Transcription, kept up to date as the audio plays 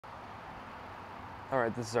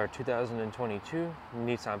Alright, this is our 2022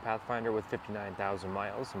 Nissan Pathfinder with 59,000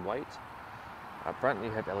 miles in white. Up front you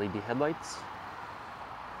have LED headlights,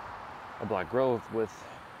 a black grille with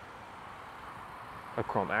a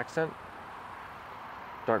chrome accent,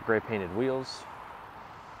 dark gray painted wheels.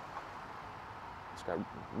 It's got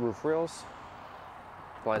roof rails,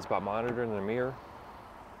 blind spot monitor in the mirror.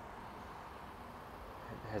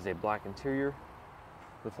 It has a black interior.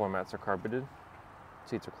 The floor mats are carpeted,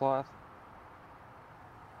 seats are cloth.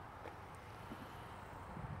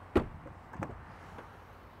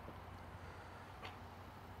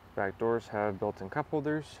 Back doors have built-in cup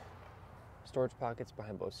holders, storage pockets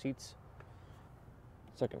behind both seats.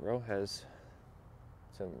 Second row has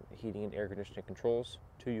some heating and air conditioning controls,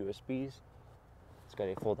 2 USBs. It's got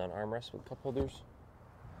a fold-down armrest with cup holders.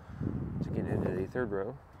 To get into the third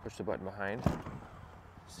row, push the button behind the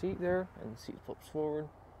seat there, and the seat flips forward.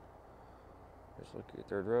 Just look at your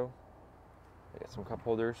third row. They got some cup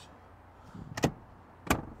holders.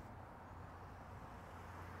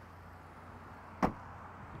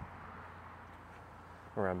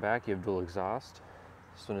 Around back, you have dual exhaust.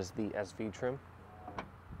 This one is the SV trim.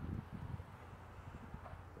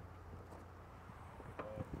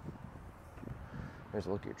 There's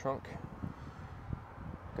a look at your trunk.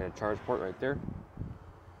 Got a charge port right there.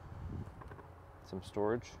 Some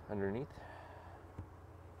storage underneath.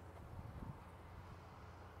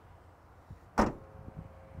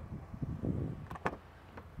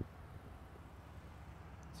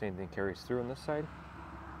 Same thing carries through on this side.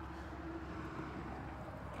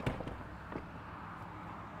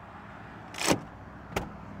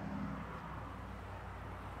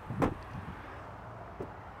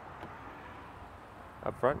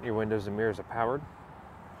 Up front, your windows and mirrors are powered.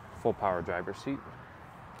 Full power driver's seat.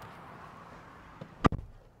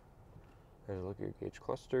 There's a look at your gauge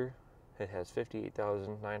cluster. It has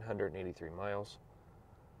 58,983 miles.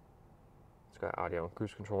 It's got audio and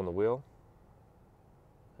cruise control on the wheel.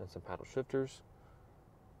 And some paddle shifters.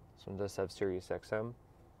 This one does have Sirius XM,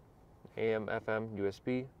 AM, FM,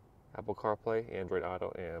 USB, Apple CarPlay, Android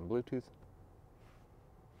Auto, and Bluetooth.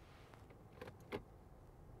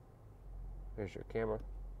 Here's your camera.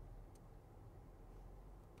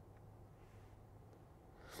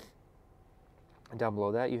 And down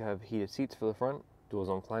below that you have heated seats for the front, dual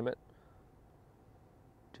zone climate,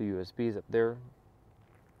 2 USBs up there,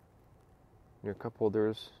 your cup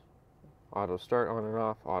holders, auto start on and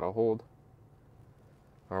off, auto hold,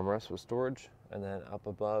 armrest with storage, and then up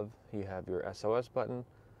above you have your SOS button,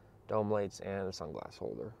 dome lights, and a sunglass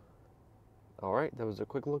holder. Alright, that was a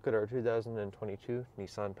quick look at our 2022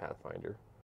 Nissan Pathfinder.